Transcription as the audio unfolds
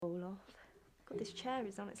this chair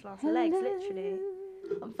is on its last legs, literally.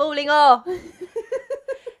 I'm falling off.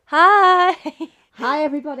 Hi. Hi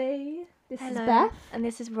everybody. This is Hello. Beth. And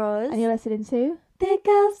this is Roz. And you're listening to Big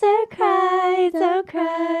girls don't cry, don't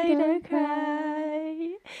cry, don't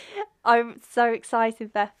cry. I'm so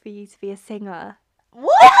excited, Beth, for you to be a singer.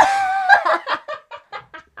 What?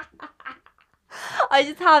 I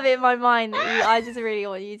just have it in my mind that I just really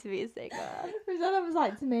want you to be a singer. Rosanna was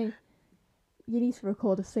like to me, you need to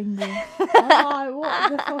record a single. I'm like,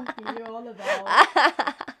 what the fuck are you all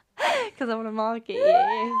about? Because I want to market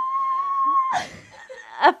you.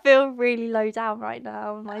 I feel really low down right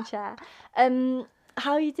now in my chair.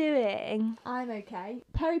 How are you doing? I'm okay.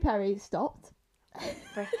 Peri stopped.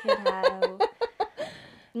 Frickin' hell.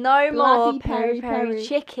 No more Bloody peri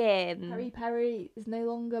chicken. Peri is no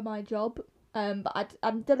longer my job. But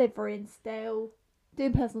I'm delivering still,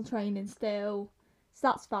 doing personal training still, so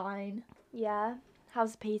that's fine. Yeah.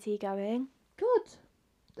 How's the PT going? Good.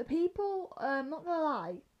 The people, not gonna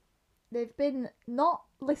lie, they've been not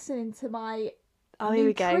listening to my Here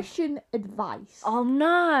we go. nutrition advice. Oh no.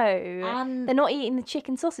 And They're not eating the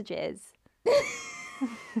chicken sausages. they're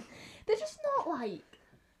just not like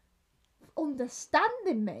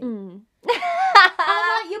understanding me. Mm. And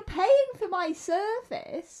I'm like, you're paying for my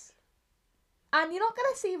service, and you're not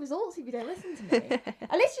gonna see results if you don't listen to me.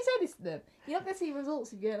 At least you say this to them. You're not gonna see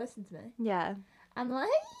results if you don't listen to me. Yeah. And like,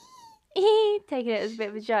 Taking it as a bit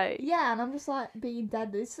of a joke. yeah, and I'm just like being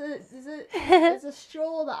dead. There's a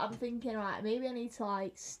straw that I'm thinking, right, maybe I need to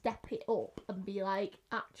like step it up and be like,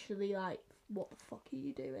 actually, like, what the fuck are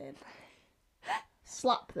you doing?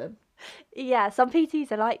 Slap them. Yeah, some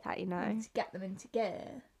PTs are like that, you know. To get them into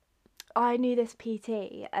gear. I knew this PT,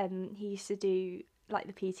 he used to do like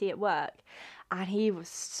the PT at work, and he was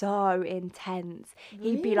so intense.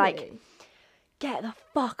 He'd be like, Really? get the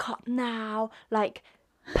fuck up now, like,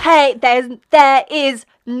 pain, there is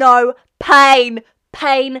no pain.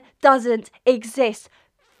 Pain doesn't exist.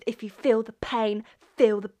 If you feel the pain,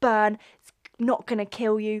 feel the burn. It's not gonna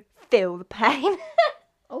kill you, feel the pain.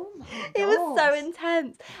 Oh my god. It was so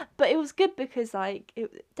intense, but it was good because like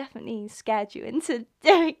it definitely scared you into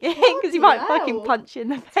doing it because you might fucking hell. punch you in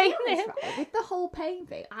the To be face. honest, right, with the whole pain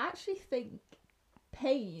thing, I actually think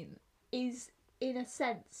pain is, in a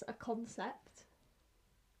sense, a concept.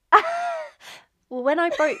 Well, when I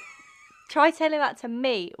try telling that to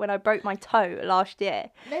me when I broke my toe last year.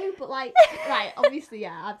 No, but like, right, obviously,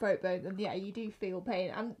 yeah, I broke bones, and yeah, you do feel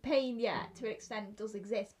pain, and pain, yeah, to an extent does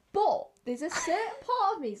exist, but there's a certain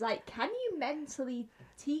part of me is like, can you mentally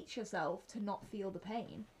teach yourself to not feel the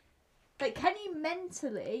pain? Like, can you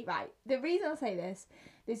mentally, right, the reason I say this,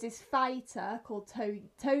 there's this fighter called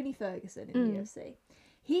Tony Ferguson in the UFC.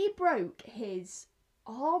 He broke his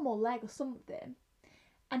arm or leg or something,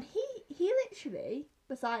 and he literally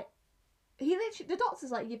was like, the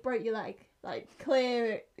doctor's like, you broke your leg, like,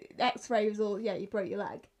 clear x-ray results, yeah, you broke your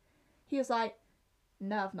leg. He was like,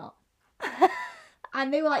 no, I've not.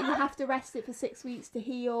 And they were like, you have to rest it for 6 weeks to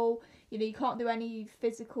heal, you know, you can't do any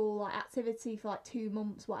physical, like, activity for, like, 2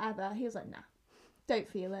 months, whatever. He was like, nah, don't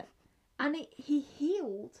feel it. And he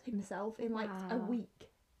healed himself in, like, a Wow. week.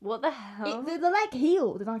 What the hell? The leg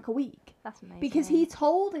healed in, like, a week. That's amazing. Because he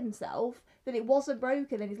told himself that it wasn't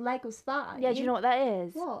broken and his leg was fine. Yeah, do you know what that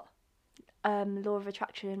is? What? Law of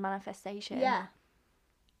attraction and manifestation. Yeah.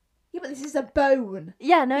 Yeah, but this is a bone.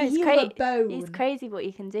 Yeah, no, You it's heal crazy. a bone. It's crazy what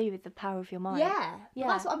you can do with the power of your mind. Yeah. Yeah.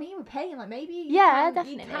 But that's what I mean with pain. Like, maybe you Yeah, can,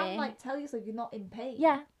 You definitely. can, like, tell yourself you're not in pain.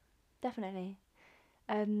 Yeah, definitely.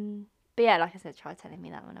 But yeah, like I said, try telling me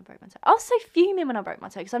that when I broke my toe. I was so fuming when I broke my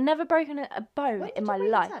toe because I've never broken a bone When did in you my break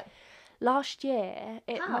your life. toe? Last year,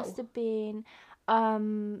 it How? must have been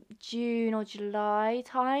June or July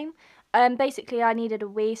time. Basically, I needed a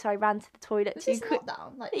wee, so I ran to the toilet Was too this quick.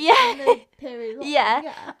 lockdown? Like, Yeah. in the period of lockdown? Yeah.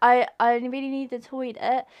 Yeah. I really needed the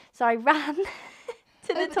toilet, so I ran to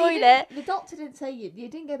the Oh, but toilet. the doctor didn't say you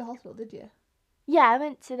didn't go to the hospital, did you? Yeah, I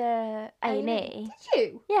went to the A&E. Did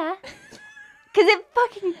you? Yeah, because it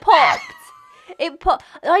fucking popped. It popped.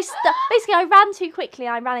 Basically, I ran too quickly.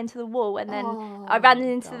 I ran into the wall, and then I ran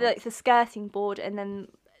into the skirting board, and then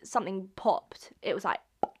something popped. It was like,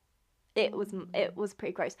 it was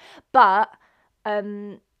pretty gross. But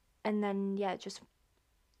and then yeah, it just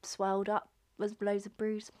swelled up. Was loads of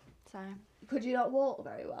bruise. So Could you not walk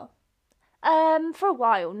very well? for a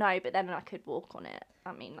while, no, but then I could walk on it.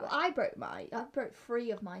 I mean, Well, like, I broke 3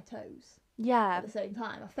 of my toes yeah. at the same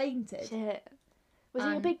time. I fainted. Shit. Was it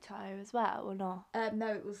your And- big toe as well, or not? No,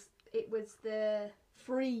 it was the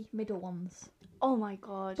 3 middle ones. Oh my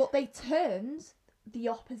god. But they turned the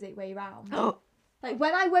opposite way round. Like,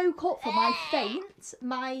 when I woke up from my faint,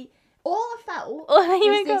 my all I felt Oh,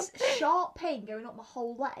 you was woke up. this sharp pain going up my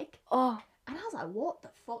whole leg. Oh, And I was like, what the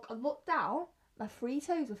fuck? I looked down, my 3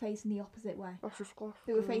 toes were facing the opposite way. that's disgusting.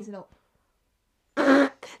 They were facing up.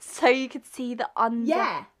 So you could see the under.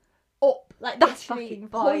 Yeah. Up. Like, That's literally fucking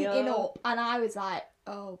pointing vile. up. And I was like,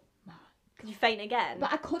 oh my. Did you faint again?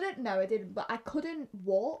 But I couldn't, no, I didn't. But I couldn't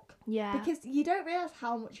walk. Yeah. Because you don't realise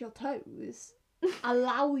how much your toes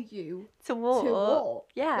allow you to walk. to walk.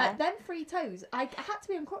 Yeah. Like, them 3 toes, I had to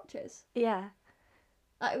be on crutches. Yeah.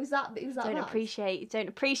 Like, it was that Don't bad.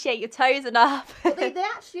 appreciate your toes enough. But they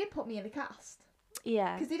actually did put me in a cast.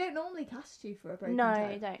 Yeah. Because they don't normally cast you for a broken No, toe.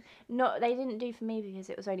 they don't. No, they didn't do for me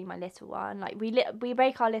because it was only my little one. Like we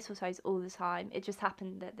break our little toes all the time. It just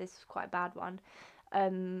happened that this was quite a bad one.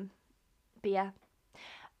 But yeah.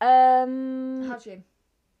 How'd you?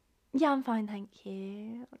 Yeah, I'm fine, thank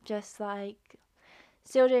you. Just like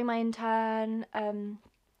still doing my intern,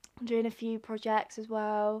 doing a few projects as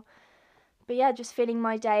well. But yeah, just filling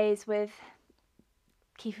my days with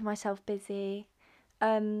keeping myself busy.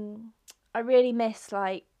 I really miss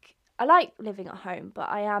I like living at home, but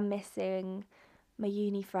I am missing my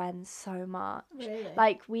uni friends so much. Really?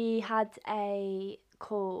 Like we had a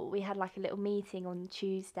like a little meeting on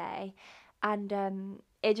Tuesday, and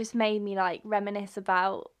it just made me like reminisce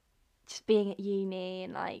about just being at uni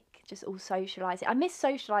and like just all socialising. I miss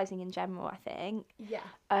socialising in general, I think.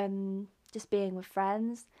 Yeah. Just being with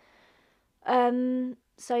friends.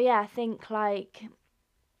 So yeah, I think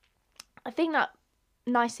that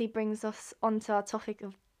nicely brings us onto our topic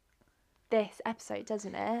of this episode,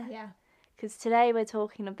 doesn't it? Yeah. Because today we're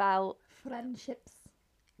talking about Friendships.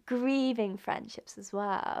 grieving friendships as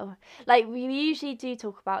well. Like we usually do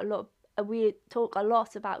talk about we talk a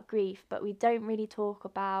lot about grief, but we don't really talk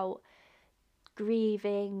about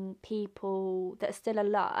grieving people that are still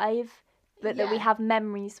alive, but that we have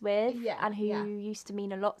memories with, and who used to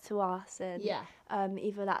mean a lot to us. And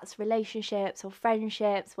either that's relationships or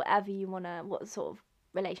friendships, what sort of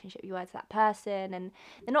relationship you were to that person, and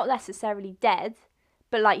they're not necessarily dead,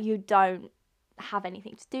 but like you don't have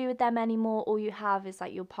anything to do with them anymore. All you have is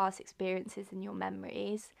like your past experiences and your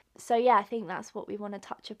memories. So yeah, I think that's what we want to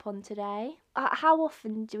touch upon today. How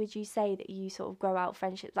often would you say that you sort of grow out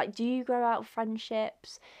friendships? Like, do you grow out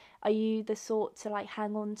friendships? Are you the sort to like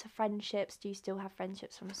hang on to friendships? Do you still have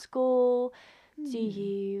friendships from school? Do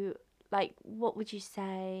you like, what would you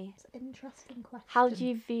say? It's an interesting question. How do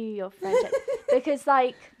you view your friendship? Because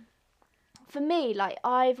like for me, like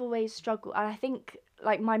I've always struggled, and I think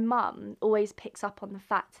like my mum always picks up on the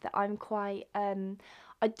fact that I'm quite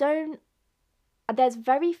there's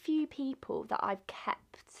very few people that I've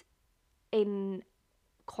kept in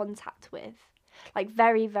contact with, like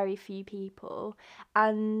very, very few people.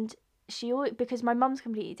 And she always, because my mum's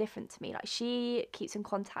completely different to me, like she keeps in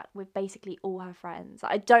contact with basically all her friends.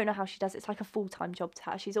 Like, I don't know how she does it. It's like a full-time job to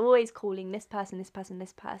her. She's always calling this person, this person,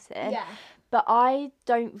 this person. Yeah. But I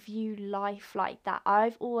don't view life like that.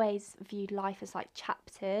 I've always viewed life as like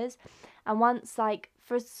chapters. And once like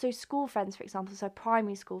so school friends, for example, so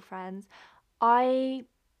primary school friends, I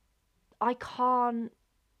can't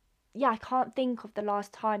think of the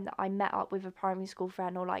last time that I met up with a primary school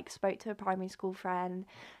friend or like spoke to a primary school friend,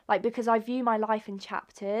 like, because I view my life in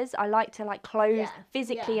chapters. I like to like close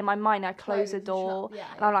physically in my mind. I close a door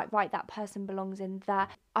and I'm like, right, that person belongs in there.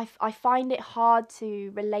 I find it hard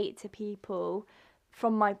to relate to people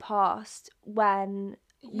from my past when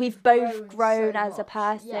we've both grown so as a much.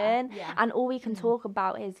 person, Yeah. and all we can talk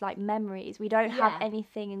about is like memories. We don't have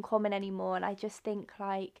anything in common anymore, and I just think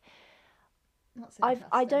like I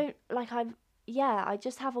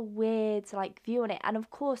just have a weird like view on it. And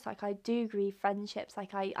of course, like I do grieve friendships.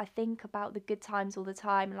 Like I think about the good times all the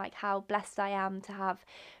time, and like how blessed I am to have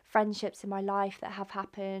friendships in my life that have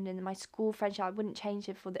happened. And my school friendship, I wouldn't change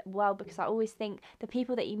it for the world, because I always think the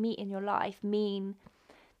people that you meet in your life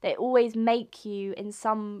they always make you in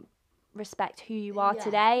some respect who you are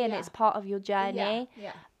today, and it's part of your journey.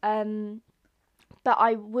 But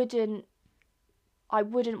I wouldn't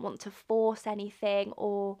want to force anything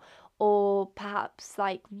or perhaps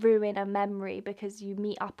like ruin a memory because you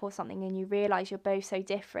meet up or something and you realise you're both so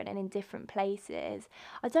different and in different places.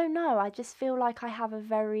 I don't know, I just feel like I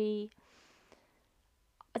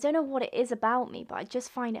don't know what it is about me, but I just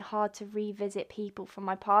find it hard to revisit people from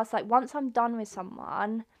my past. Like once I'm done with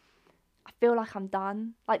someone, I feel like I'm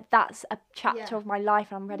done. Like that's a chapter of my life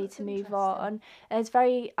and I'm ready to move on. And it's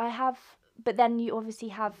but then you obviously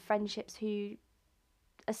have friendships who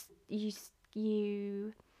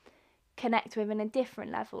you connect with in a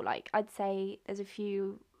different level. Like I'd say there's a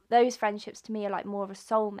few, those friendships to me are like more of a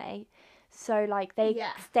soulmate. So like they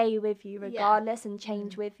stay with you regardless and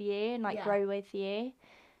change with you and like grow with you.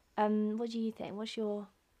 What do you think? What's your...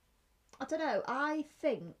 I don't know. I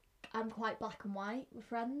think I'm quite black and white with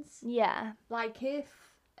friends. Yeah. Like, if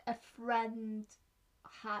a friend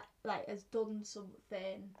has done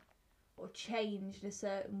something or changed a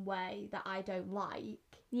certain way that I don't like,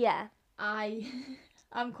 Yeah.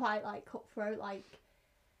 I'm quite like cutthroat.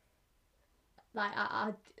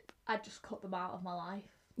 I'd just cut them out of my life.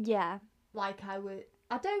 Yeah. Like I would.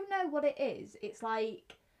 I don't know what it is. It's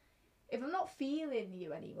like, if I'm not feeling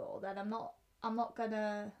you anymore, then I'm not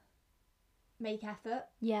gonna make effort.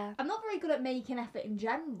 Yeah. I'm not very good at making effort in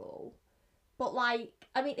general, but like,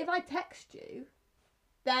 I mean, if I text you,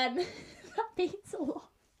 then that means a lot.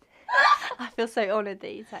 I feel so honoured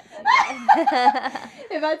that you texted me.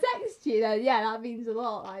 If I text you, then yeah, that means a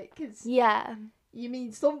lot. Like, cause Yeah. you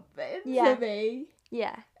mean something Yeah. to me.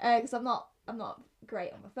 Yeah. Because I'm not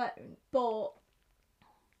great on my phone, but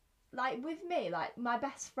like with me, like my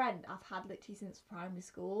best friend I've had literally since primary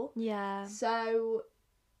school. Yeah. So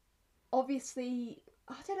obviously,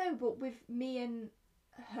 I don't know, but with me and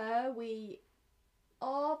her, we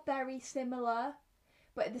are very similar,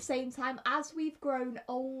 but at the same time, as we've grown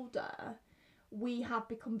older, we have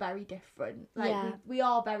become very different. Like, Yeah. we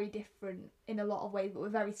are very different in a lot of ways, but we're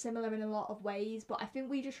very similar in a lot of ways. But I think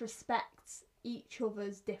we just respect each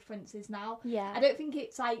other's differences now. Yeah. I don't think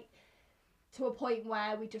it's like to a point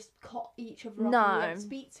where we just cut each other off No. and we don't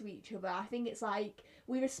speak to each other. I think it's like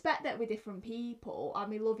we respect that we're different people and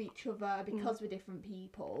we love each other because we're different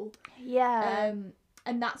people. Yeah.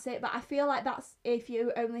 And that's it. But I feel like that's if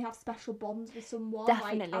you only have special bonds with someone.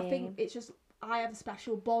 Definitely. Like, I think it's just I have a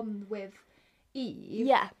special bond with Eve.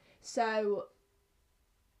 Yeah. So,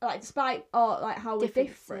 like, despite how we're different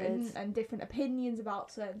Differences. and different opinions about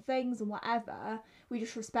certain things and whatever, we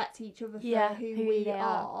just respect each other for Yeah, who who we they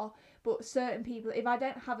are. But certain people, if I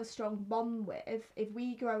don't have a strong bond with, if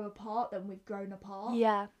we grow apart, then we've grown apart.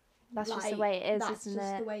 Yeah. That's just the way it is, That's isn't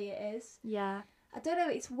just it? the way it is. Yeah. I don't know,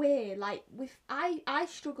 it's weird. Like, I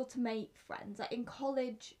struggle to make friends. Like, in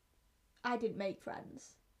college, I didn't make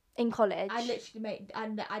friends. In college. I literally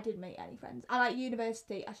I didn't make any friends. And at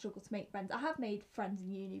university, I struggled to make friends. I have made friends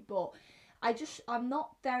in uni, but I'm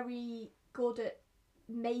not very good at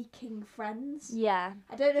making friends. Yeah.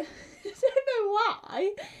 I don't know, I don't know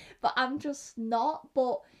why, but I'm just not.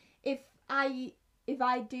 But if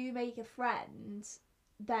I do make a friend,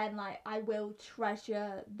 then like I will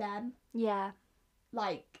treasure them. Yeah.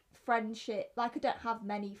 Like friendship, like I don't have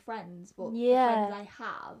many friends, but Yeah. the friends I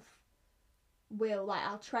have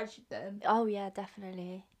I'll treasure them. Oh yeah,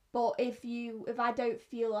 definitely. But if I don't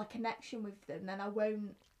feel a connection with them, then I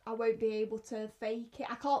won't be able to fake it.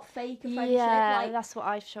 I can't fake a friendship. Yeah, Like, that's what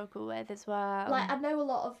I struggle with as well. like I know a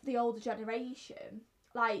lot of the older generation.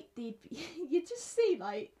 Like you just see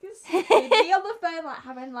like they'd be on the phone like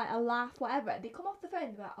having like a laugh, whatever. And they come off the phone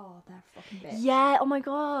and they're like, oh, they're a fucking bitch. Yeah, oh my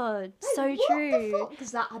god, Like, so what true. the fuck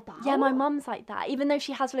is that about? Yeah, my mum's like that. Even though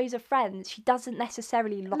she has loads of friends, she doesn't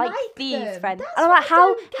necessarily like these them. friends. That's And I'm what like, I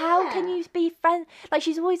don't how can get. you be friends? Like,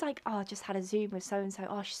 she's always like, oh, I just had a Zoom with so and so.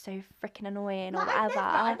 Oh, she's so freaking annoying or Like, I'd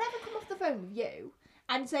whatever. never come off the phone with you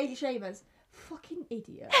and say to Seamus, fucking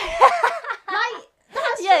idiot. Like,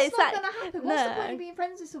 that's Yeah, just it's not like- gonna happen. What's the no. point of being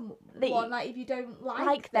friends with someone That like if you don't like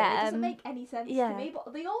like them? It doesn't them. make any sense Yeah. to me.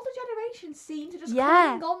 But the older generation seem to just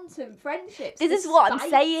Yeah. cling on to friendships. This is what I'm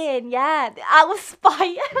despite- saying. Yeah, out of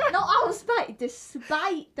spite. Not out of spite,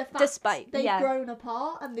 despite the fact Despite, they've yeah. grown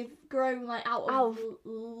apart and they've grown like out of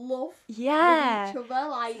love Yeah, with each other.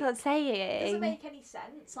 Like, that's what I'm it doesn't saying. make any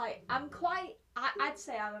sense. Like, I'd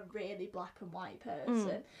say I'm a really black and white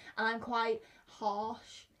person, and I'm quite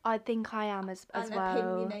harsh I think I am as and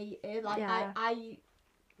well. opinionated. Like, Yeah. I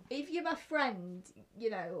if you're my friend, you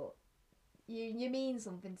know, you mean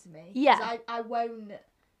something to me. 'Cause Yeah. I won't.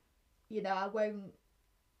 You know,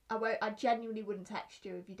 I genuinely wouldn't text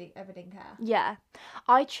you if you didn't care. Yeah,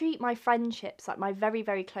 I treat my friendships, like my very,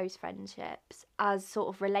 very close friendships, as sort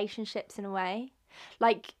of relationships in a way.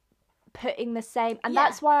 Like putting the same, and Yeah.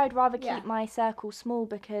 that's why I'd rather keep Yeah. my circle small,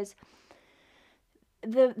 because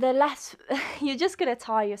the less you're just gonna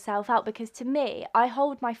tire yourself out. Because to me, I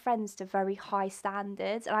hold my friends to very high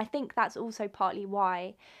standards, and I think that's also partly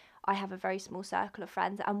why I have a very small circle of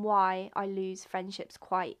friends and why I lose friendships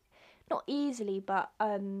quite not easily, but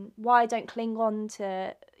why I don't cling on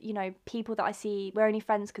to, you know, people that I see. We're only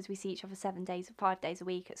friends because we see each other 5 days a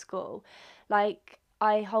week at school. Like,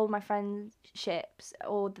 I hold my friendships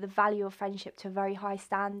or the value of friendship to a very high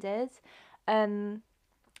standard,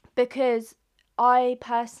 because I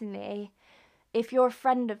personally, if you're a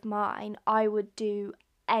friend of mine, I would do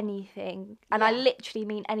anything, and I Yeah. literally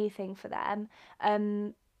mean anything for them,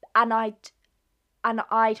 and and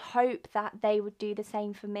I'd hope that they would do the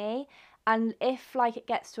same for me. And if like it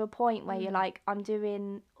gets to a point where you're like, I'm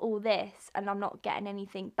doing all this and I'm not getting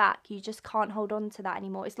anything back, you just can't hold on to that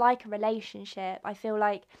anymore. It's like a relationship. I feel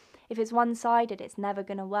like if it's one-sided, it's never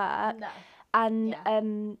gonna work. No.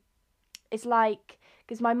 And it's like,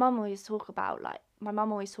 because my mum always talks about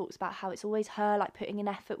how it's always her like putting in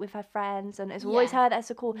effort with her friends, and it's always her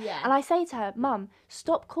that's a call. Yeah. And I say to her, Mum,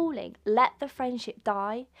 stop calling, let the friendship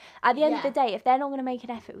die. At the end of the day, if they're not going to make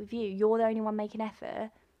an effort with you, you're the only one making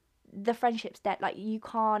effort, the friendship's dead. Like, you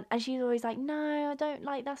can't. And she's always like, no, I don't,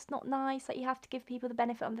 like, that's not nice, like, you have to give people the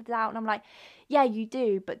benefit of the doubt. And I'm like, yeah, you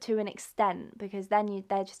do, but to an extent, because then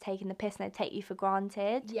they're just taking the piss and they take you for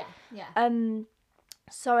granted.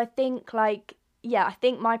 So I think, like, I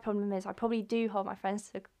think my problem is I probably do hold my friends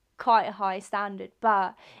to quite a high standard,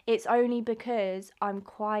 but it's only because I'm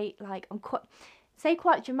quite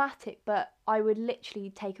dramatic, but I would literally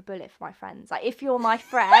take a bullet for my friends. Like, if you're my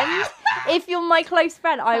friend, if you're my close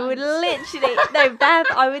friend, I would literally, no, Bev,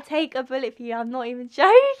 I would take a bullet for you. I'm not even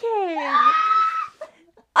joking.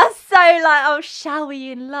 I'm so like, I'll shower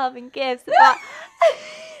you in love and gifts,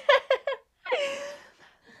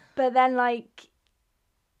 but then, like,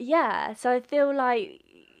 yeah, so I feel like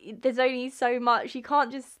there's only so much. You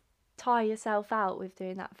can't just tire yourself out with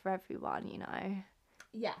doing that for everyone, you know.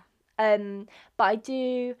 But I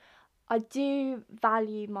do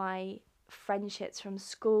value my friendships from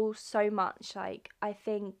school so much. Like, I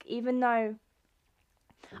think, even though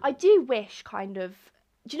I do wish kind of,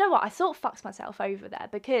 do you know what? I sort of fucked myself over there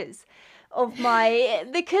because of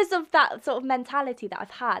that sort of mentality that I've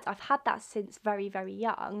had. I've had that since very, very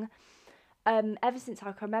young. Ever since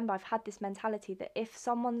I can remember, I've had this mentality that if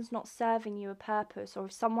someone's not serving you a purpose, or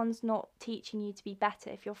if someone's not teaching you to be better,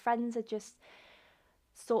 if your friends are just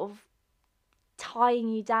sort of tying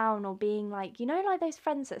you down, or being like, you know, like those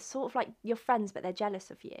friends that are sort of like your friends but they're jealous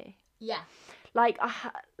of you. Like,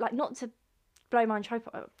 like, not to blow my own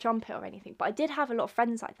trumpet or anything, but I did have a lot of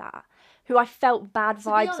friends like that who I felt bad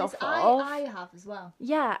vibes off of. I have as well.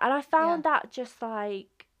 Yeah, and I found that just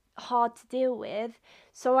like hard to deal with,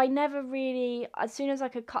 so I never really, as soon as I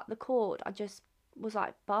could cut the cord, I just was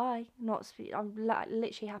like, bye, I'm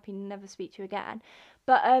literally happy to never speak to you again.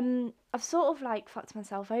 But I've sort of like fucked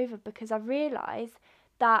myself over because I've realised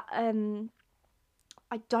that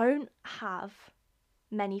I don't have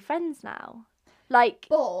many friends now. Like,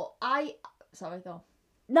 but sorry, go on.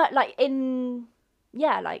 No, like,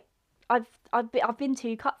 like, I've been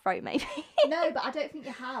too cutthroat, maybe. No, but I don't think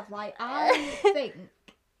you have. Like, I think,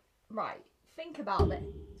 right, think about this.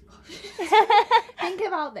 Think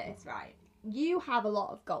about this, right? You have a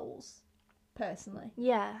lot of goals, personally.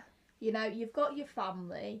 Yeah. You know, you've got your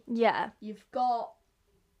family. Yeah. You've got,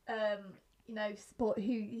 you know,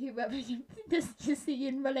 whoever you see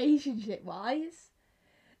in relationship wise.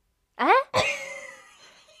 I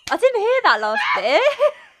didn't hear that last bit.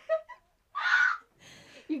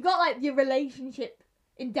 You've got, like, your relationship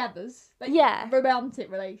endeavours. Like,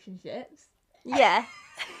 romantic relationships. Yeah.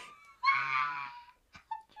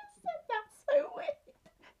 That's so weird.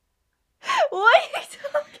 What are you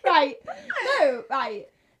talking about? Right. No, right.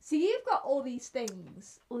 So you've got all these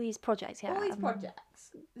things. All these projects, yeah. All these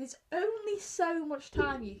projects. There's only so much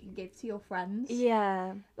time you can give to your friends.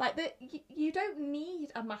 Yeah. Like, you don't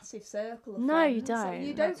need a massive circle of no, friends. you don't. Like,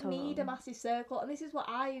 you don't need a massive circle. And this is what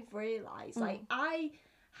I've realised. Like, I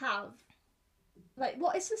have... Like,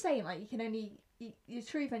 what is the saying? Like, you can only... your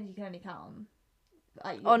true friends you can only count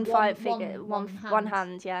like, on one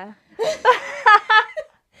hand, yeah.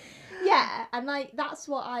 Yeah, and, like, that's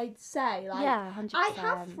what I'd say. Like, yeah, 100%. I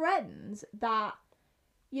have friends that,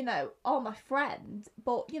 you know, are my friend,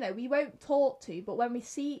 but, you know, we won't talk to, but when we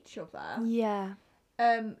see each other,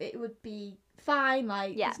 it would be fine.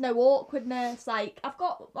 Like, there's no awkwardness. Like, I've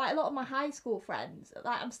got, like, a lot of my high school friends.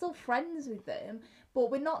 Like, I'm still friends with them, but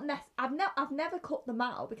we're not. I've never cut them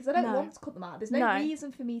out because I don't want to cut them out. There's no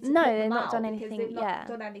reason for me to cut them out because they've not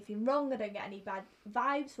done anything wrong. I don't get any bad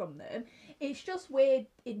vibes from them. It's just we're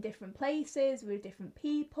in different places, we're different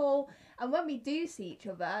people, and when we do see each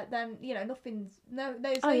other, then, you know, there's no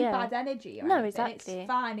bad energy or anything. Exactly. It's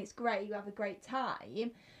fine. It's great. You have a great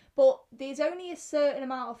time. But there's only a certain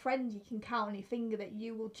amount of friends you can count on your finger that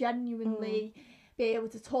you will genuinely be able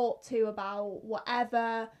to talk to about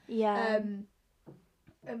whatever.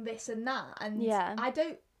 And this and that. And I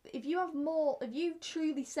don't... If you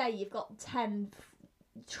truly say you've got 10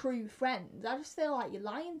 true friends, I just feel like you're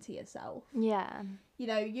lying to yourself. Yeah. You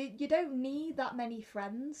know, you don't need that many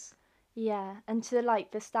friends. Yeah, and to,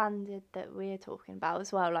 like, the standard that we're talking about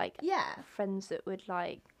as well. Like, friends that would,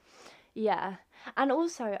 like... Yeah. And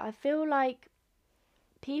also, I feel like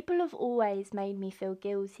people have always made me feel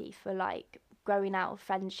guilty for like growing out of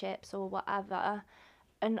friendships or whatever.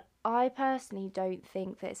 And I personally don't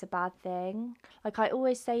think that it's a bad thing. Like, I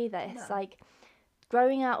always say this, No. like,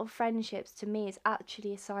 growing out of friendships to me is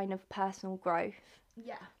actually a sign of personal growth.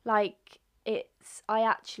 Yeah. Like, I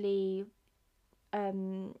actually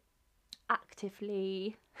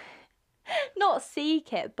actively not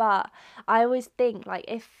seek it, but I always think like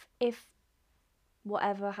if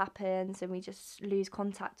whatever happens and we just lose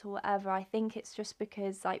contact or whatever, I think it's just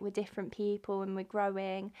because like we're different people and we're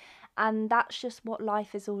growing, and that's just what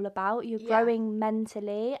life is all about. You're growing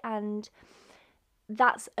mentally, and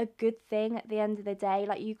that's a good thing at the end of the day.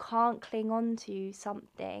 Like, you can't cling on to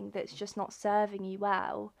something that's just not serving you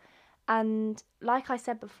well. And like I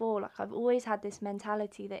said before, like, I've always had this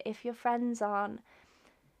mentality that if your friends aren't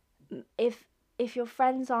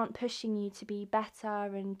pushing you to be better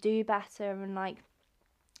and do better and like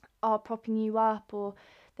are propping you up, or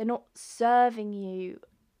they're not serving you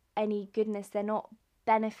any goodness, they're not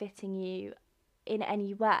benefiting you in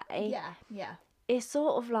any way, it's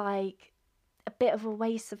sort of like a bit of a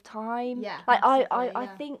waste of time. Like, I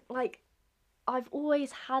think like I've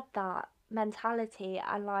always had that mentality,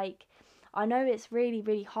 and like I know it's really,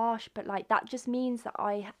 really harsh, but like that just means that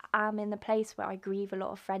I am in the place where I grieve a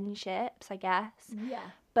lot of friendships, I guess.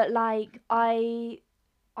 But like I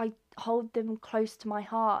hold them close to my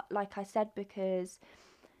heart, like I said, because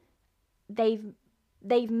they've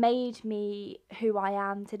made me who I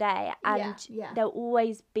am today, and they'll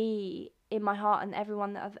always be in my heart, and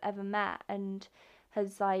everyone that I've ever met and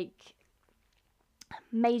has like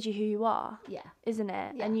made you who you are, isn't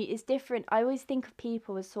it? And it's different. I always think of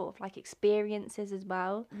people as sort of like experiences as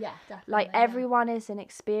well. Definitely. Like, everyone is an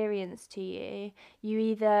experience to you. You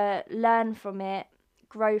either learn from it,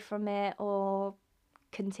 grow from it, or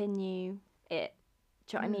continue it.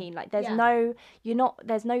 Do you know what I mean? Like,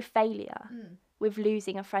 there's no failure with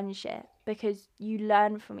losing a friendship, because you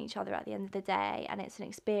learn from each other at the end of the day, and it's an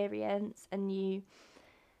experience, and you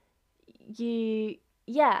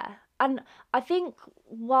and I think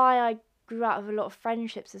why I grew out of a lot of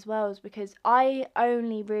friendships as well is because I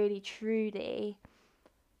only really truly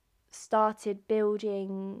started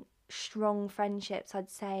building strong friendships, I'd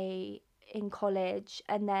say, in college,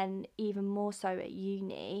 and then even more so at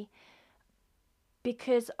uni,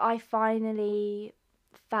 because I finally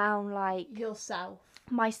found like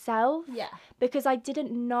myself. Because I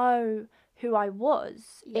didn't know who I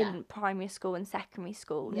was in primary school and secondary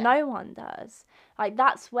school. No one does. Like,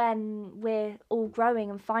 that's when we're all growing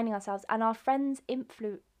and finding ourselves, and our friends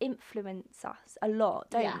influence us a lot,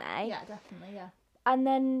 don't they? Yeah, definitely, And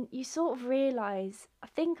then you sort of realise, I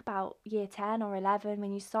think about year 10 or 11,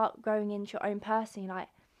 when you start growing into your own person, you're like,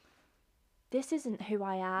 this isn't who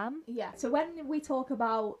I am. Yeah, so when we talk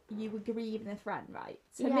about you were grieving a friend, right?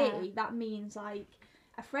 To me, that means like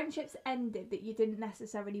a friendship's ended that you didn't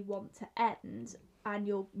necessarily want to end, and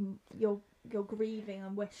you're grieving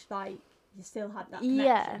and wish like you still had that connection.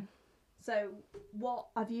 Yeah. So what,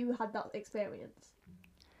 have you had that experience?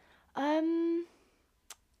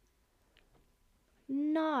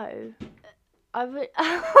 No. I would. What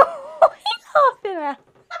are you laughing at?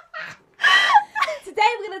 Today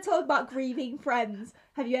we're going to talk about grieving friends.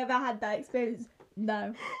 Have you ever had that experience?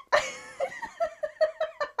 No.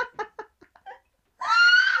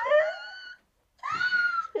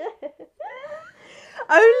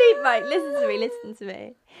 Only, right, listen to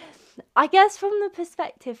me. I guess from the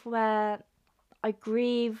perspective where I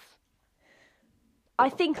grieve, I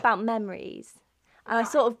think about memories. And I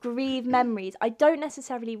sort of grieve memories. I don't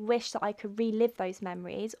necessarily wish that I could relive those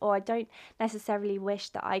memories, or I don't necessarily wish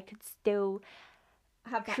that I could still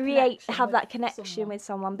have that connection with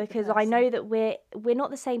someone, because I know that we're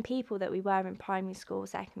not the same people that we were in primary school,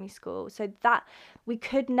 secondary school. So that we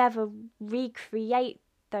could never recreate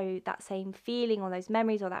that same feeling or those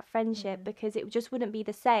memories or that friendship, because it just wouldn't be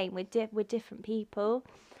the same. We're different people.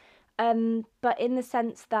 But in the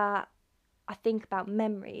sense that I think about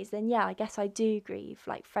memories, then yeah, I guess I do grieve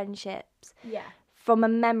like friendships. Yeah. From a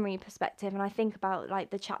memory perspective, and I think about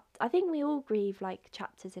like I think we all grieve like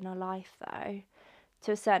chapters in our life though,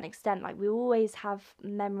 to a certain extent. Like, we always have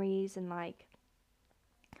memories and like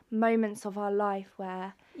moments of our life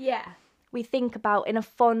where we think about in a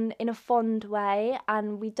fond way,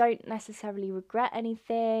 and we don't necessarily regret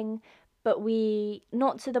anything, but we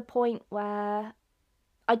not to the point where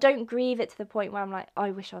I don't grieve it to the point where I'm like,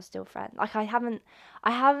 I wish I was still friends. Like, I haven't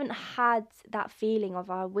had that feeling of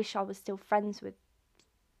I wish I was still friends with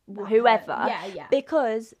whoever.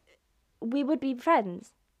 Because we would be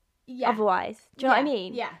friends otherwise. Do you know what I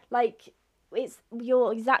mean? Yeah. Like,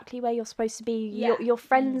 you're exactly where you're supposed to be. Yeah. Your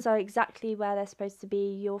friends are exactly where they're supposed to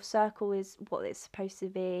be. Your circle is what it's supposed to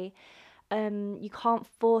be. You can't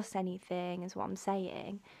force anything, is what I'm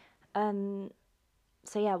saying. So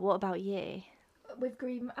yeah, what about you? With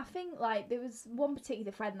Green, I think like there was one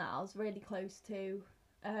particular friend that I was really close to,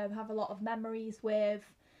 have a lot of memories with,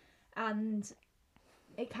 and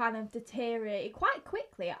it kind of deteriorated quite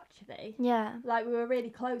quickly actually. Yeah. Like we were really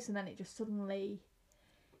close and then it just suddenly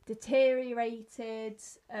deteriorated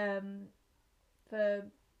for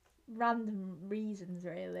random reasons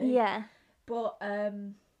really. Yeah. But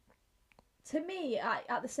to me,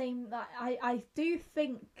 I do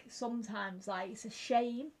think sometimes like it's a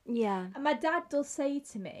shame. Yeah. And my dad does say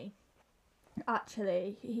to me,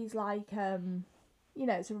 actually, he's like, you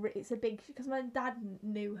know, it's a big, because my dad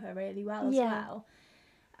knew her really well as well,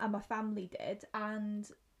 and my family did, and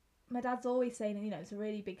my dad's always saying, you know, it's a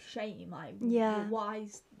really big shame, like,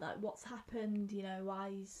 why's, like, what's happened, you know,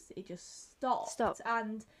 why's it just stopped.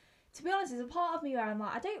 And to be honest, there's a part of me where I'm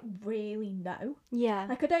like, I don't really know. Yeah.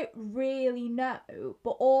 Like, I don't really know,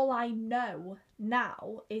 but all I know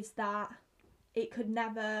now is that I could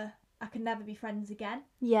never be friends again.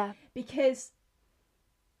 Yeah. Because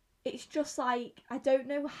it's just like, I don't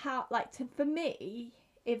know how, like, for me,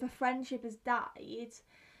 if a friendship has died,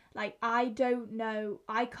 like, I don't know,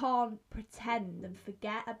 I can't pretend and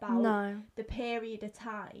forget about the period of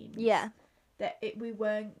time that we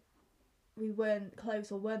weren't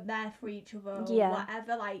close or weren't there for each other or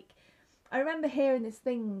whatever. Like, I remember hearing this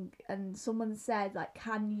thing and someone said, like,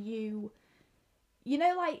 can you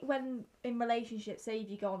know, like, when in relationships, say if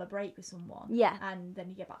you go on a break with someone and then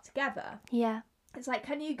you get back together, it's like,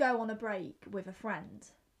 can you go on a break with a friend?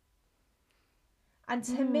 And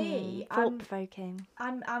to me, thought-provoking.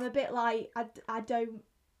 I'm a bit like, I don't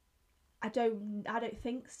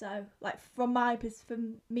think so. Like, from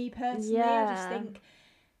me personally, I just think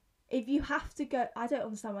if you have to go, I don't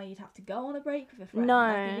understand why you'd have to go on a break with a friend. No.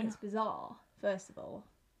 Like, I think it's bizarre, first of all.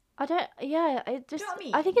 I don't. Yeah, it just. Do you know what I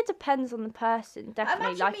mean? I think it depends on the person. Definitely,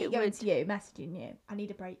 imagine like me it going would. to you, messaging you. I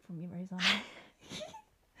need a break from you, Rosanna.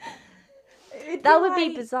 That would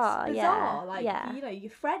be bizarre. Yeah. Like, you know,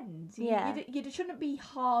 you're friends. You shouldn't be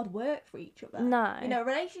hard work for each other. No. You know,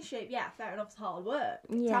 relationship, yeah, fair enough, it's hard work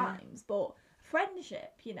at times, but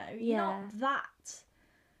friendship, you know, you're not that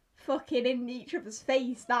fucking in each other's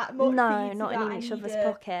face that much. No, not in each other's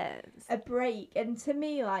pockets. A break. And to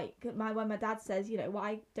me, like, when my dad says, you know,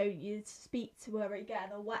 why don't you speak to her again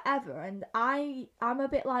or whatever, and I'm a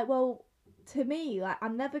bit like, well, to me, like,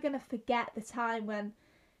 I'm never gonna forget the time when,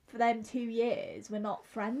 for them 2 years, we're not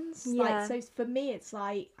friends. Like, so for me, it's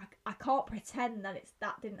like, I can't pretend that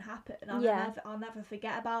didn't happen. I'll never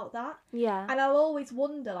forget about that. Yeah. And I'll always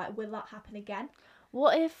wonder, like, will that happen again?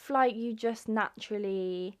 What if, like, you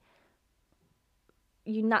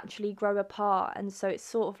naturally grow apart, and so it's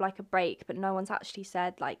sort of like a break, but no one's actually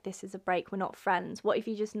said, like, this is a break, we're not friends. What if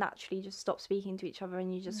you just naturally just stop speaking to each other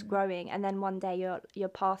and you're just growing, and then one day your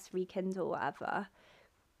paths rekindle or whatever?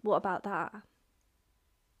 What about that?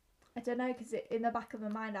 I don't know, because in the back of my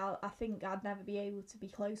mind, I think I'd never be able to be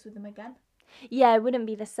close with them again. Yeah, it wouldn't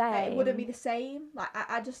be the same. It wouldn't be the same. Like,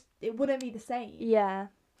 it wouldn't be the same. Yeah.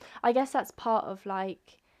 I guess that's part of,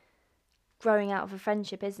 like, growing out of a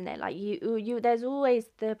friendship, isn't it? Like, you there's always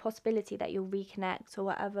the possibility that you'll reconnect or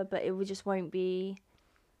whatever, but it just won't be.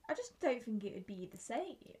 I just don't think it would be the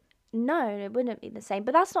same. No, it wouldn't be the same,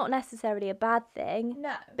 but that's not necessarily a bad thing.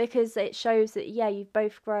 No. Because it shows that, you've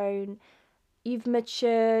both grown, you've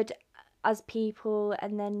matured as people,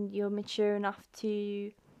 and then you're mature enough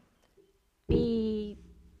to be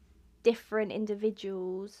different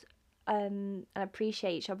individuals, and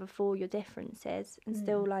appreciate each other for your differences, and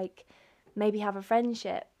still, like, maybe have a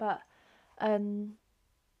friendship. But I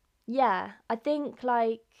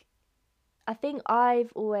think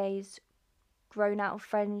I've always grown out of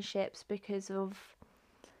friendships because of,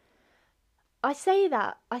 I say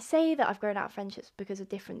that I've grown out of friendships because of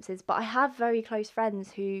differences, but I have very close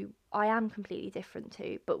friends who I am completely different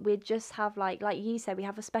to, but we just have, like you said, we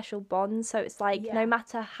have a special bond. So it's like, no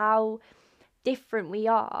matter how different we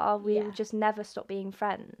are, we will just never stop being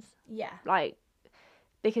friends. Yeah. Like,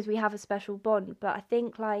 because we have a special bond. But I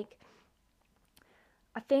think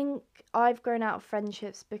I've grown out of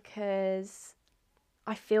friendships because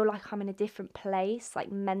I feel like I'm in a different place,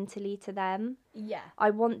 like, mentally to them. Yeah.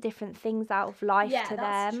 I want different things out of life to them.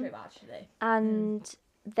 Yeah, that's true, actually. And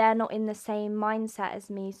they're not in the same mindset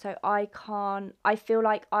as me, so I feel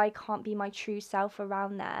like I can't be my true self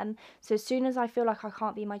around them. So as soon as I feel like I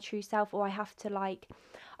can't be my true self, or I have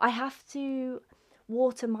to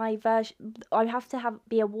water my version, I have to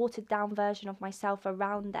be a watered down version of myself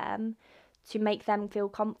around them to make them feel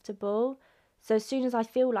comfortable. So as soon as I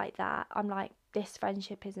feel like that, I'm like, this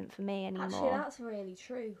friendship isn't for me anymore. Actually, that's really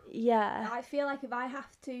true. Yeah. I feel like if I have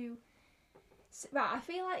to... Right, I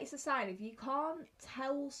feel like it's a sign if you can't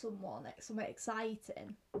tell someone something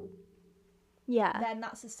exciting, Yeah. then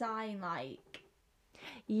that's a sign, like...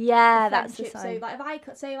 Yeah, that's the friendship. sign. So, like, if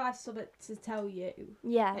I have something to tell you,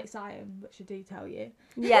 Yeah. exciting, which I do tell you.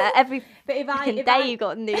 Yeah, every But if day you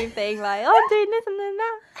got a new thing, like, oh, I'm doing this and then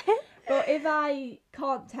that. But if I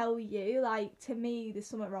can't tell you, like, to me, there's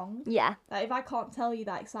something wrong. Yeah. Like, if I can't tell you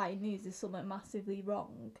that exciting news, there's something massively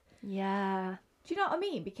wrong. Yeah. Do you know what I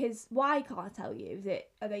mean? Because why can't I tell you?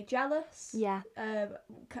 Are they jealous? Yeah.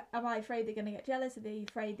 Am I afraid they're gonna get jealous? Are they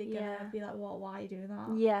afraid they're gonna Yeah. be like, "What? Why are you doing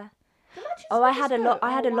that?" Yeah. Imagine Oh, someone I had just a lot. go,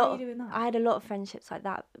 I had "Oh, a why lot. are you doing that?" I had a lot of friendships like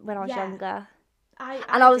that when I was Yeah. younger. I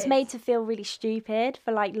And I was did. made to feel really stupid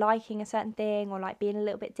for like liking a certain thing or like being a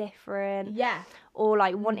little bit different Yeah. or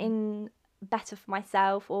like wanting better for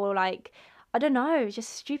myself or like I don't know, just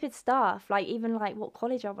stupid stuff. Like even like what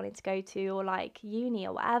college I wanted to go to or like uni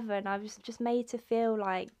or whatever, and I was just made to feel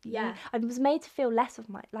like Yeah. I was made to feel less of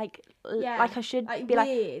my like Yeah. like I should Like be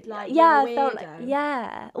weird. like you're yeah, a I felt like weirdo.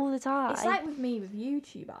 yeah all the time. It's like with me with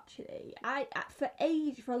YouTube actually.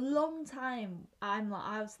 For a long time I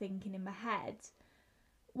was thinking in my head,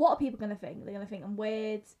 what are people gonna think? They're gonna think I'm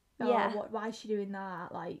weird. Yeah. Oh, why is she doing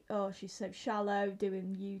that? Like, oh, she's so shallow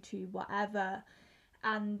doing YouTube, whatever.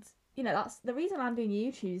 And you know, that's the reason I'm doing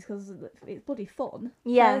YouTube is because it's bloody fun.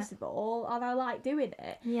 Yeah. First of all, and I like doing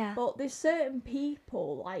it. Yeah. But there's certain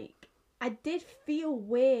people like I did feel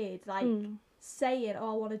weird like saying,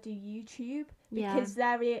 "Oh, I want to do YouTube," because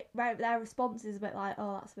their response is a bit like,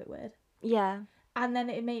 "Oh, that's a bit weird." Yeah. And then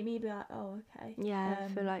it made me be like, "Oh, okay." Yeah, I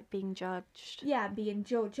feel like being judged. Yeah, being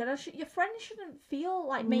judged. And your friends shouldn't feel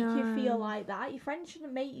like make you feel like that. Your friends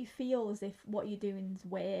shouldn't make you feel as if what you're doing is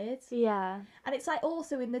weird. Yeah. And it's like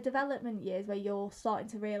also in the development years where you're starting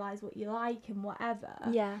to realise what you like and whatever.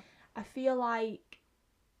 Yeah. I feel like,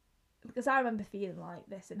 because I remember feeling like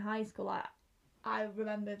this in high school, like I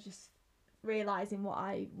remember just realising what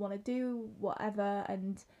I want to do, whatever,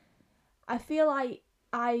 and I feel like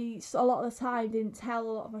a lot of the time didn't tell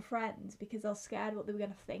a lot of my friends because I was scared what they were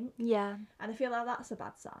going to think. Yeah. And I feel like that's a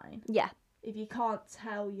bad sign. Yeah. If you can't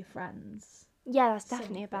tell your friends. Yeah, that's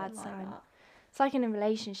definitely a bad something sign. like that. It's like in a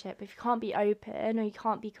relationship, if you can't be open or you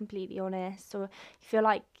can't be completely honest or you feel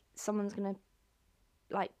like someone's going to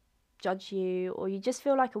like judge you or you just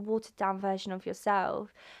feel like a watered down version of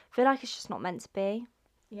yourself, I feel like it's just not meant to be.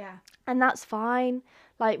 Yeah. And that's fine.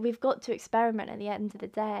 Like we've got to experiment at the end of the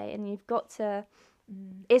day and you've got to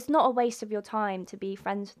it's not a waste of your time to be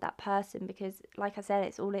friends with that person because like I said,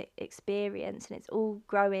 it's all experience and it's all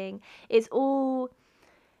growing. It's all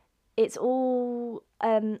your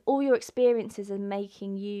experiences are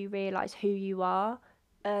making you realise who you are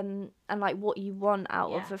and like what you want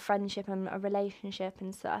out of a friendship and a relationship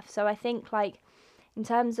and stuff. So I think like in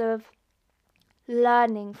terms of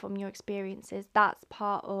learning from your experiences, that's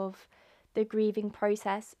part of the grieving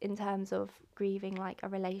process in terms of grieving like a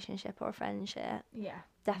relationship or a friendship. Yeah.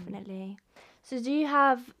 Definitely. So do you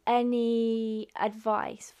have any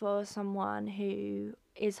advice for someone who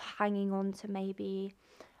is hanging on to maybe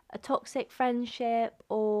a toxic friendship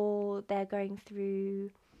or they're going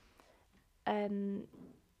through a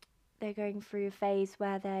phase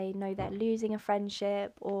where they know they're losing a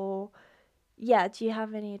friendship or do you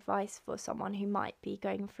have any advice for someone who might be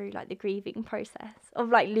going through like the grieving process of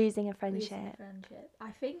like losing a friendship?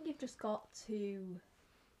 I think you've just got to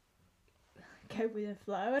go with the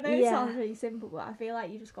flow. I know it sounds really simple, but I feel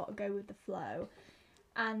like you just got to go with the flow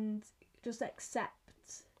and just accept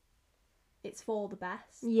it's for the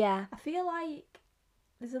best. Yeah. I feel like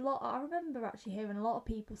there's a lot. I remember actually hearing a lot of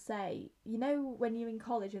people say, you know, when you're in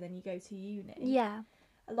college and then you go to uni. Yeah.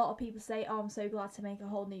 A lot of people say, "Oh, I'm so glad to make a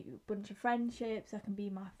whole new bunch of friendships. I can be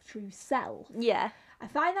my true self." Yeah. I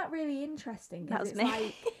find that really interesting. That was it's me.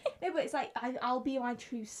 Like, no, but it's like I'll be my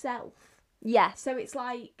true self. Yeah. So it's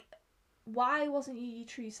like, why wasn't you your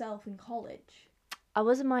true self in college? I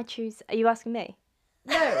wasn't my true. Are you asking me?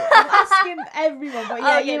 No, I'm asking everyone. But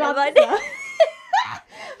yeah, Okay, you never mind. answer.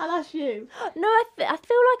 I'll ask you. No, I feel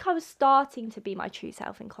like I was starting to be my true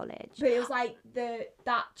self in college. But it was like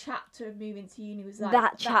that chapter of moving to uni was like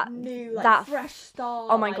that new, like that fresh start.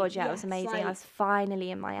 Oh my like, god, yeah, it was amazing. Like, I was finally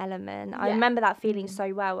in my element. I Yeah. remember that feeling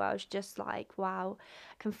so well. Where I was just like, wow,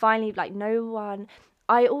 I can finally like no one.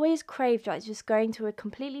 I always craved like just going to a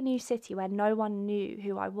completely new city where no one knew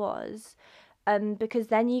who I was. Because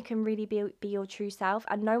then you can really be your true self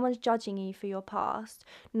and no one's judging you for your past.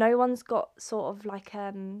 No one's got sort of like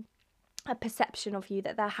a perception of you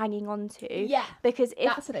that they're hanging on to. Yeah, because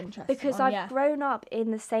that's an interesting because one, I've grown up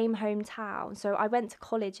in the same hometown, so I went to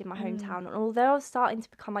college in my hometown, and although I was starting to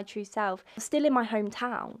become my true self, I was still in my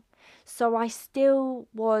hometown, so I still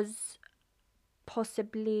was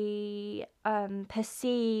possibly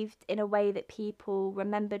perceived in a way that people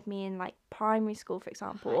remembered me in like primary school, for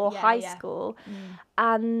example, or high school.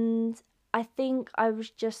 And I think I was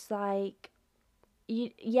just like,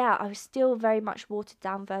 I was still very much watered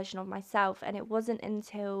down version of myself. And it wasn't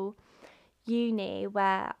until uni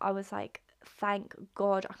where I was like, thank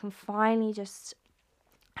God I can finally just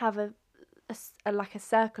have a like a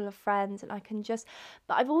circle of friends, and I can just,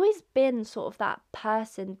 but I've always been sort of that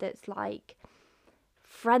person that's like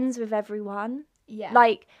friends with everyone. Yeah.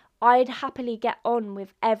 Like, I'd happily get on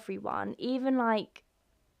with everyone, even like,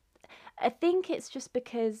 I think it's just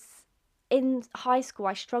because in high school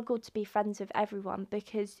I struggled to be friends with everyone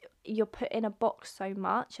because you're put in a box so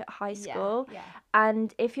much at high school. Yeah.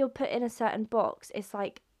 And if you're put in a certain box, it's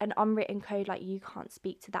like an unwritten code, like you can't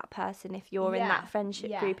speak to that person if you're in that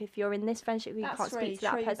friendship group. If you're in this friendship group, you can't speak to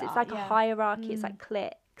that person. It's like a hierarchy. It's like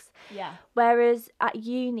cliques. Yeah. Whereas at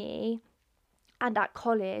uni and at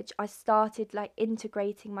college, I started like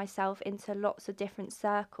integrating myself into lots of different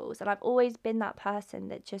circles, and I've always been that person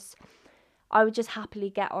that just, I would just happily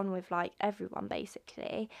get on with like everyone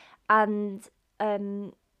basically, and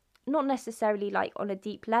not necessarily like on a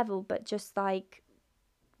deep level, but just like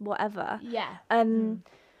whatever. Yeah.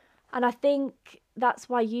 And I think that's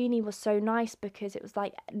why uni was so nice, because it was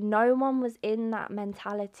like no one was in that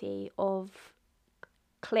mentality of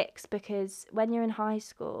cliques, because when you're in high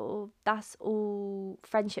school, that's all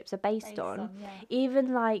friendships are based on.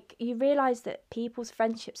 Even like you realize that people's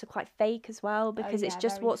friendships are quite fake as well, because it's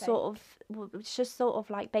just it's just sort of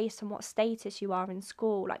like based on what status you are in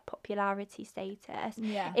school, like popularity status.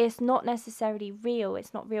 It's not necessarily real,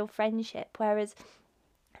 it's not real friendship. Whereas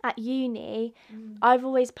at uni, I've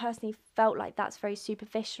always personally felt like that's very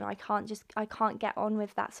superficial. I can't get on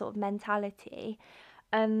with that sort of mentality.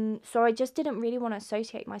 So I just didn't really want to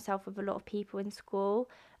associate myself with a lot of people in school.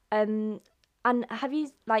 And have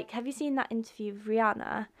you seen that interview with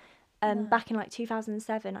Rihanna? Back in like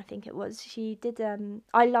 2007, I think it was. She did.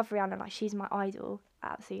 I love Rihanna. Like, she's my idol.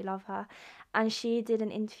 I absolutely love her. And she did an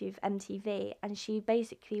interview with MTV, and she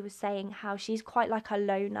basically was saying how she's quite like a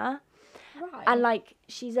loner. Right. And like,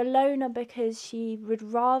 she's a loner because she would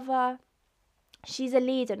rather. She's a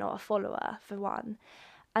leader, not a follower, for one.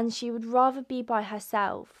 And she would rather be by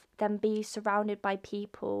herself than be surrounded by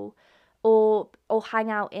people or hang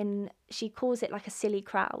out in, she calls it like a silly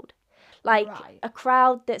crowd. Like a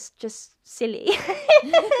crowd that's just silly.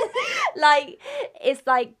 Like, it's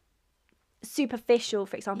like superficial,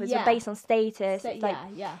 for example. It's based on status. It's like,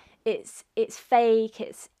 it's fake.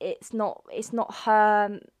 It's not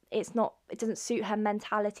her. It doesn't suit her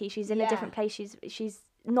mentality. She's in a different place. She's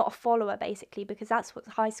not a follower, basically, because that's what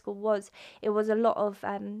high school was. It was a lot of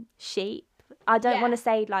sheep. I don't want to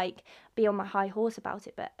say like be on my high horse about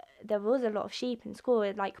it, but there was a lot of sheep in school.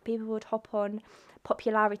 Like, people would hop on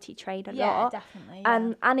popularity train a lot. Definitely.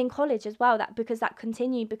 And in college as well, because that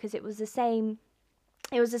continued, because it was the same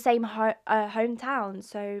hometown,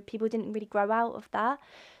 so people didn't really grow out of that.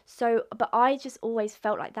 So, but I just always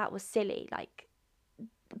felt like that was silly. Like,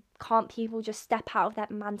 can't people just step out of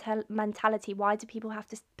that mentality? Why do people have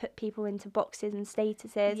to put people into boxes and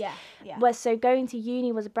statuses? So going to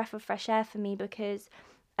uni was a breath of fresh air for me, because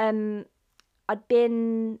I'd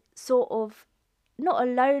been sort of not a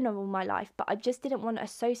loner all my life, but I just didn't want to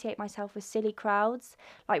associate myself with silly crowds,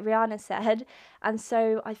 like Rihanna said. And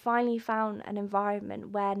so I finally found an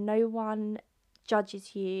environment where no one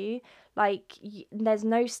judges you, like there's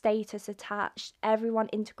no status attached, everyone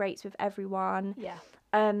integrates with everyone.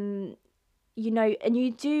 You know, and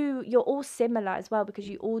you're all similar as well, because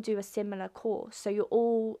you all do a similar course, so you're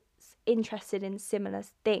all interested in similar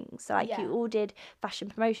things. So, like, you all did fashion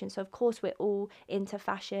promotion, so of course we're all into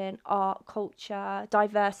fashion, art, culture,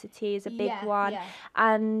 diversity is a big one.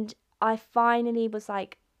 And I finally was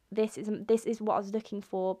like, this is what I was looking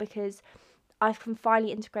for, because I can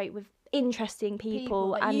finally integrate with interesting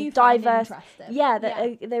people and diverse,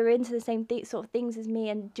 they're into the same sort of things as me,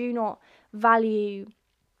 and do not value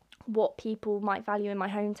what people might value in my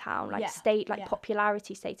hometown, like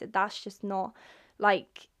popularity status. That's just not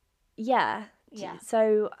like,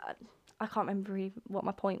 so I can't remember really what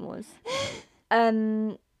my point was.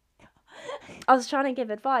 I was trying to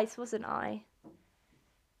give advice, wasn't I?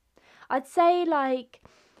 I'd say, like,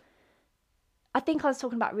 I think I was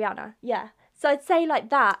talking about Rihanna. So I'd say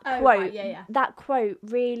like that quote. That quote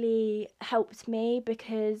really helped me,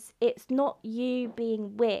 because it's not you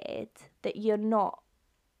being weird that you're not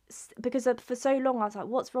because for so long I was like,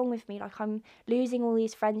 what's wrong with me? Like, I'm losing all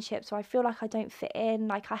these friendships, or I feel like I don't fit in.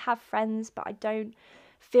 Like, I have friends, but I don't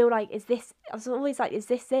feel like, I was always like, is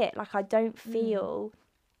this it? Like, I don't feel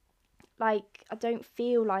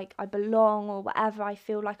like I belong or whatever. I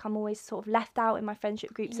feel like I'm always sort of left out in my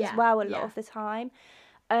friendship groups as well a lot of the time.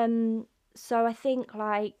 So I think,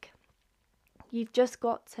 like, you've just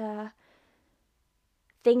got to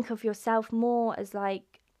think of yourself more as,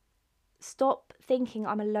 like, stop thinking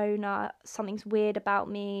I'm a loner, something's weird about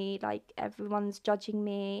me, like everyone's judging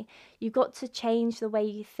me. You've got to change the way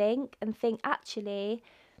you think and think, actually,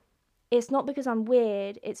 it's not because I'm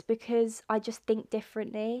weird, it's because I just think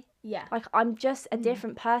differently. Yeah. Like, I'm just a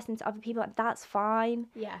different person to other people. Like, that's fine.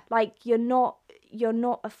 Yeah. Like, you're not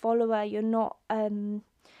a follower, you're not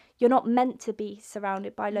meant to be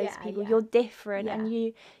surrounded by loads of people. You're different, and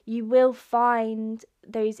you will find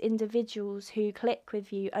those individuals who click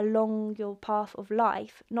with you along your path of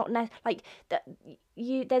life. Not like that.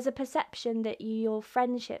 There's a perception that your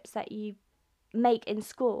friendships that you make in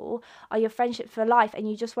school are your friendship for life, and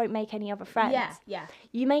you just won't make any other friends. Yeah.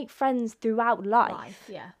 You make friends throughout life.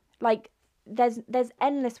 Yeah. Like, there's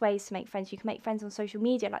endless ways to make friends. You can make friends on social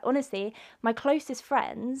media. Like, honestly, my closest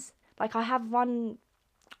friends, like, I have one.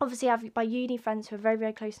 Obviously, I have my uni friends who are very,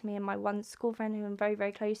 very close to me, and my one school friend who I'm very,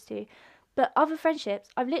 very close to. But other friendships,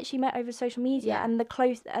 I've literally met over social media, and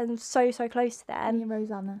I'm so close to them. Me and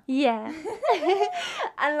Rosanna. Yeah.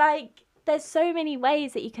 And, like, there's so many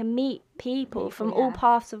ways that you can meet people from all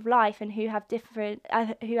paths of life, and who have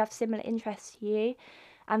similar interests to you,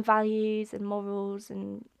 and values and morals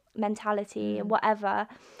and mentality and whatever.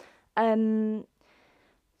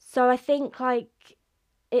 So I think, like,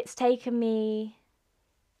 it's taken me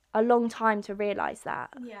a long time to realise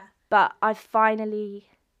that. Yeah. But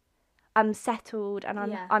I'm settled, and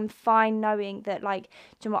I'm fine knowing that, like,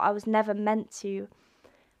 do you know what, I was never meant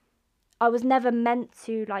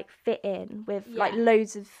to like fit in with like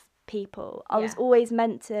loads of people. I was always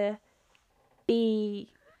meant to be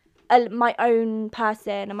my own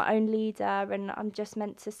person and my own leader, and I'm just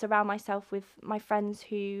meant to surround myself with my friends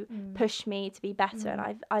who push me to be better, and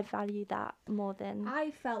I value that more than...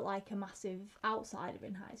 I felt like a massive outsider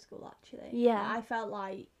in high school, actually. Yeah. I felt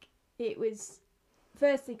like it was,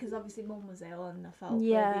 firstly, because obviously mum was ill and I felt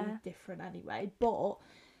really different anyway, but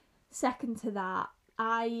second to that,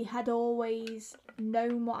 I had always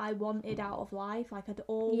known what I wanted out of life. Like, I'd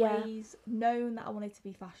always known that I wanted to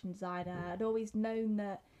be a fashion designer. I'd always known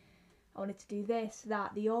that I wanted to do this,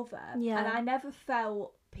 that, the other. Yeah. And I never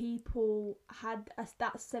felt people had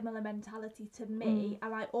that similar mentality to me.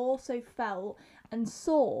 And I also felt and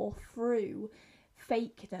saw through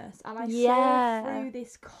fakeness. And I saw through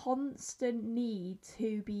this constant need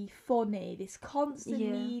to be funny, this constant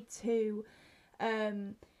need to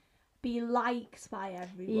be liked by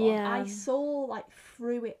everyone. I saw, like,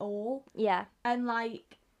 through it all. Yeah. And,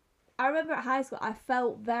 like, I remember at high school I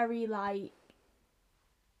felt very, like,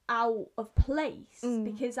 out of place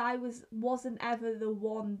because I wasn't ever the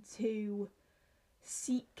one to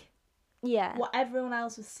seek what everyone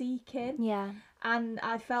else was seeking. Yeah. And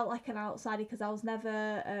I felt like an outsider because I was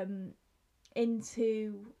never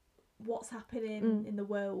into what's happening in the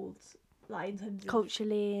world, like, in terms of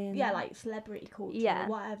culturally and... like celebrity culture or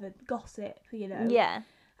whatever, gossip, you know. Yeah.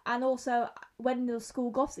 And also, when there was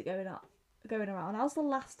school gossip going around, I was the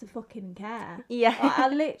last to fucking care. Yeah. Like, I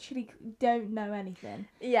literally don't know anything.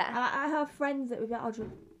 Yeah. And I have friends that would be like, oh, do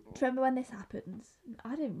you remember when this happened?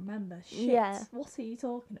 I don't remember shit. Yeah. What are you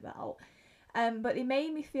talking about? But it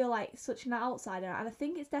made me feel like such an outsider, and I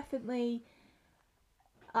think it's definitely,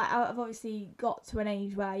 like, I've obviously got to an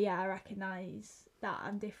age where I recognise that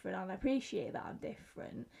I'm different and I appreciate that I'm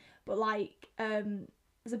different, but, like,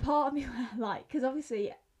 there's a part of me where, like, because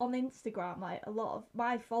obviously on Instagram, like, a lot of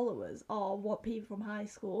my followers are people from high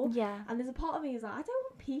school, and there's a part of me is like, I don't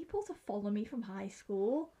want people to follow me from high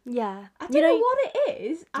school. I don't know what it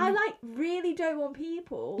is. I, like, really don't want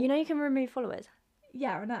people. You can remove followers.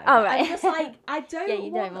 Yeah, I know. Oh, right. I'm just like, I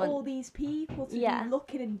don't don't want all these people to be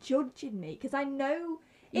looking and judging me, because I know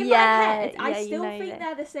in my head I still think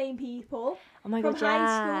they're the same people from high school.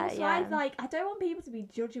 So I don't want people to be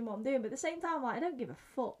judging what I'm doing, but at the same time, like, I don't give a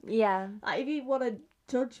fuck. Yeah. Like, if you want to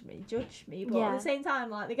judge me, but at the same time,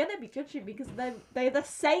 like, they're gonna be judging me because they're the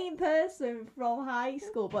same person from high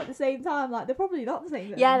school, but at the same time, like, they're probably not the same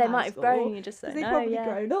person. Yeah, they might have grown. You just don't know. They've probably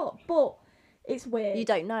grown up, but it's weird. You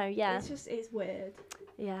don't know. Yeah. It's weird.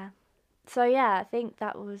 Yeah. So yeah, I think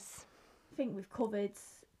that was... I think we've covered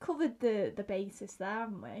the basis there,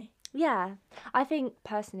 haven't we? Yeah. I think,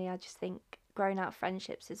 personally, I just think growing out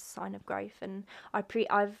friendships is a sign of growth, and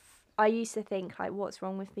I used to think, like, what's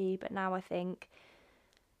wrong with me, but now I think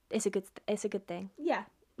it's a good thing. Yeah,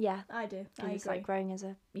 Yeah, I do. 'cause I it's agree. like growing as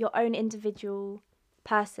your own individual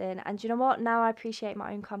person. And do you know what? Now I appreciate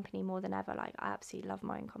my own company more than ever. Like, I absolutely love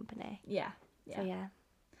my own company. Yeah. So yeah.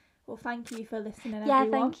 Well, thank you for listening, Yeah,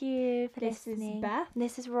 everyone. thank you for This listening. is Beth.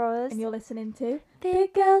 This is Roz. And you're listening to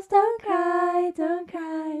Big Girls Don't Cry, Don't Cry.